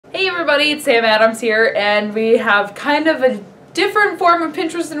everybody, it's Sam Adams here, and we have kind of a different form of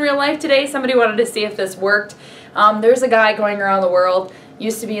Pinterest in real life today. Somebody wanted to see if this worked. There's a guy going around the world,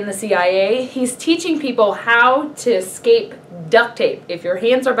 used to be in the CIA. He's teaching people how to escape duct tape. If your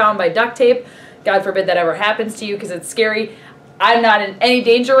hands are bound by duct tape, God forbid that ever happens to you because it's scary. I'm not in any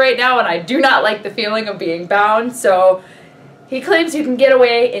danger right now, and I do not like the feeling of being bound, so he claims you can get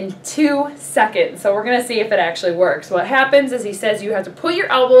away in 2 seconds, so we're going to see if it actually works. What happens is he says you have to put your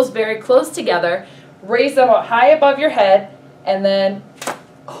elbows very close together, raise them up high above your head, and then...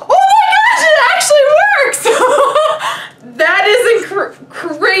 Oh my gosh, it actually works! That is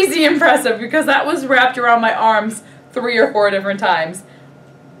crazy impressive because that was wrapped around my arms 3 or 4 different times.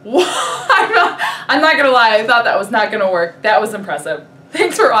 I'm not going to lie, I thought that was not going to work. That was impressive.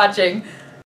 Thanks for watching.